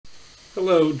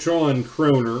Hello, John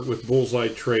Croner with Bullseye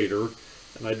Trader,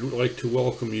 and I'd like to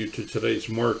welcome you to today's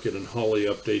market and Holly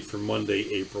update for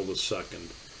Monday, April the 2nd.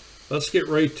 Let's get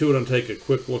right to it and take a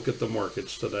quick look at the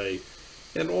markets today.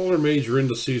 And all our major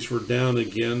indices were down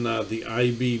again. The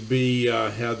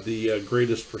IBB had the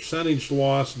greatest percentage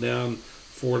loss, down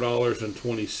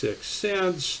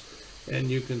 $4.26. And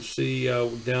you can see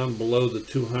down below the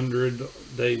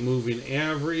 200-day moving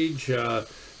average.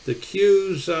 The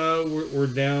Qs were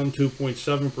down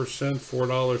 2.7%,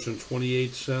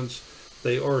 $4.28.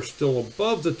 They are still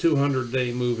above the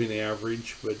 200-day moving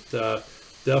average, but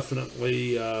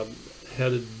definitely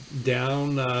headed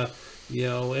down.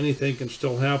 Anything can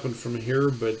still happen from here,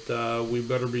 but we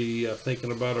better be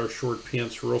thinking about our short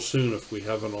pants real soon if we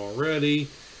haven't already.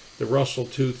 The Russell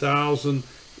 2000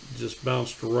 just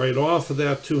bounced right off of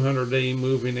that 200-day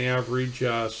moving average,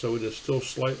 so it is still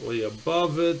slightly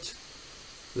above it.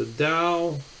 The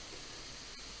Dow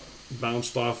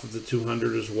bounced off of the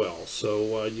 200 as well.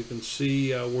 So you can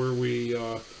see where we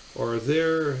are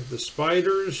there. The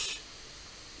spiders,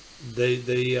 they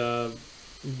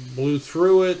blew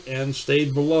through it and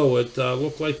stayed below it.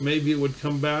 Looked like maybe it would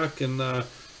come back and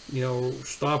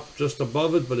stop just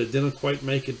above it, but it didn't quite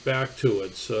make it back to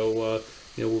it. So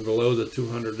we're below the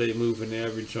 200-day moving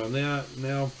average on that.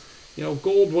 Now,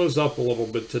 gold was up a little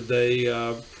bit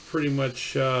today, pretty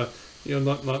much.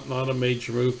 Not a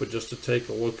major move, but just to take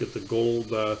a look at the gold,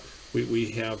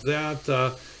 we have that.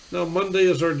 Now, Monday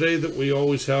is our day that we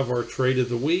always have our trade of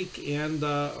the week, and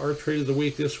our trade of the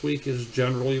week this week is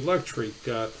General Electric.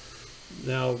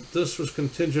 Now, this was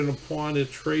contingent upon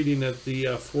it trading at the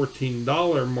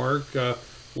 $14 mark,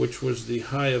 which was the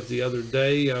high of the other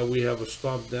day. We have a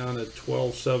stop down at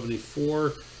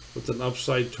 $12.74 with an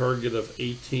upside target of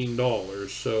 $18.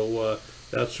 So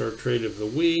that's our trade of the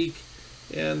week.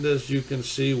 And as you can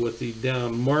see with the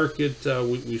down market,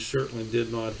 we certainly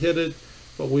did not hit it,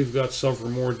 but we've got several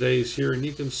more days here. And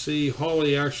you can see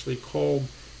Holly actually called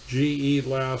GE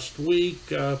last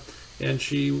week, and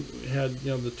she had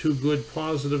the two good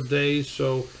positive days.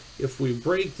 So if we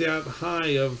break that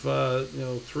high of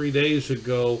 3 days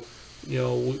ago,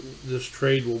 this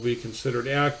trade will be considered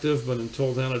active, but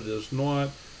until then it is not.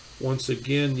 Once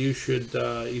again, you should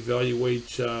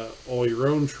evaluate all your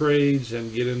own trades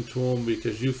and get into them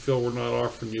because you feel we're not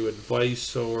offering you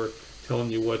advice or telling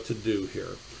you what to do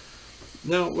here.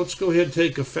 Now, let's go ahead and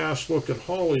take a fast look at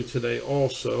Holly today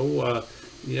also.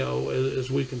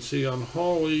 As we can see on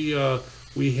Holly,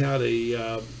 we had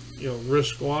a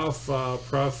risk off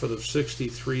profit of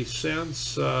 63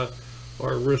 cents. Our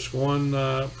risk on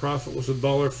profit was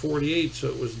 $1.48, so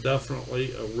it was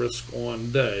definitely a risk on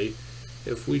day.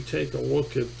 If we take a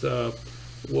look at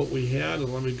what we had,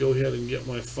 and let me go ahead and get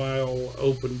my file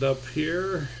opened up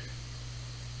here.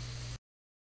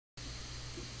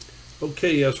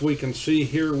 Okay, as we can see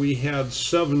here, we had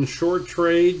 7 short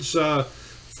trades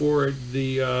for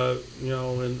the,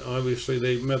 and obviously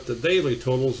they met the daily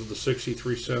totals of the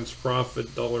 63 cents profit,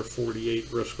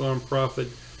 $1.48 risk on profit.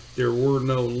 There were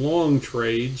no long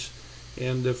trades.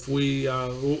 And if we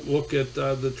look at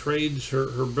the trades,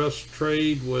 her best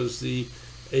trade was the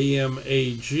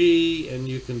AMAG, and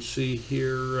you can see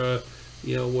here,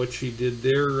 what she did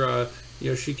there.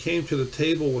 She came to the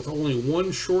table with only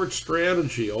one short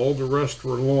strategy. All the rest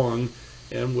were long,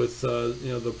 and with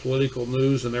the political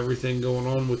news and everything going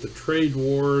on with the trade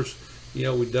wars,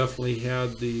 we definitely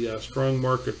had the strong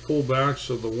market pullback.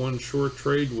 So the one short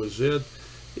trade was it.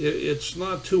 It's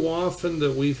not too often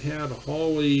that we've had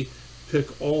Holly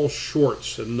pick all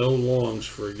shorts and no longs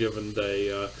for a given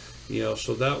day,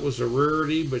 so that was a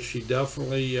rarity, but she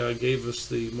definitely gave us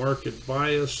the market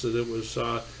bias that it was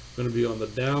going to be on the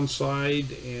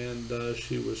downside, and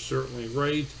she was certainly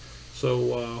right.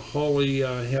 So Holly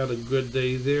had a good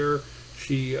day there.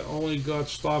 She only got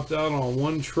stopped out on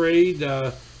one trade,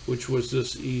 which was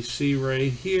this EC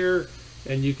right here,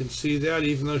 and you can see that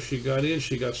even though she got in,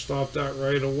 she got stopped out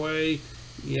right away.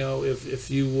 If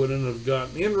you wouldn't have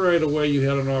gotten in right away, you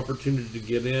had an opportunity to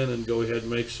get in and go ahead and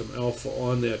make some alpha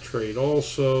on that trade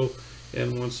also.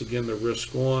 And once again, the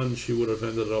risk on, she would have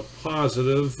ended up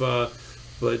positive, but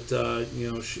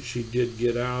she did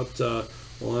get out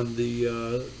on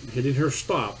the hitting her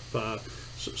stop.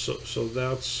 So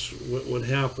that's what would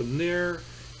happen there.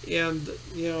 And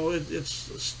it's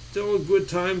still a good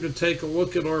time to take a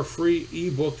look at our free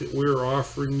ebook that we're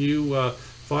offering you.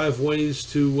 5 ways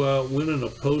to win in a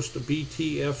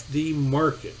post-BTFD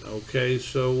market. Okay,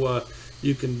 so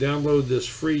you can download this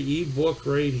free ebook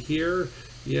right here.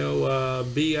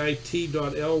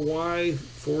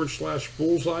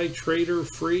 bit.ly/bullseye trader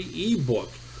free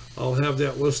ebook. I'll have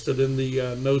that listed in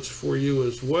the notes for you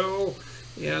as well.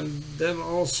 And then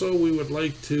also we would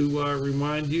like to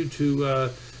remind you to,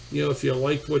 if you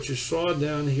liked what you saw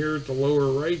down here at the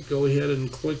lower right, go ahead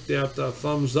and click that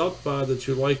thumbs up that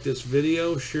you like this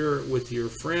video. Share it with your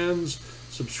friends.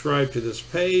 Subscribe to this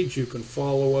page. You can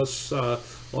follow us on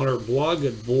our blog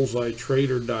at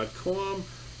bullseyetrader.com.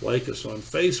 Like us on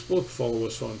Facebook. Follow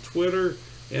us on Twitter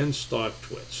and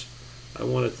StockTwits. I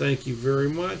want to thank you very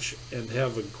much and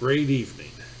have a great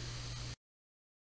evening.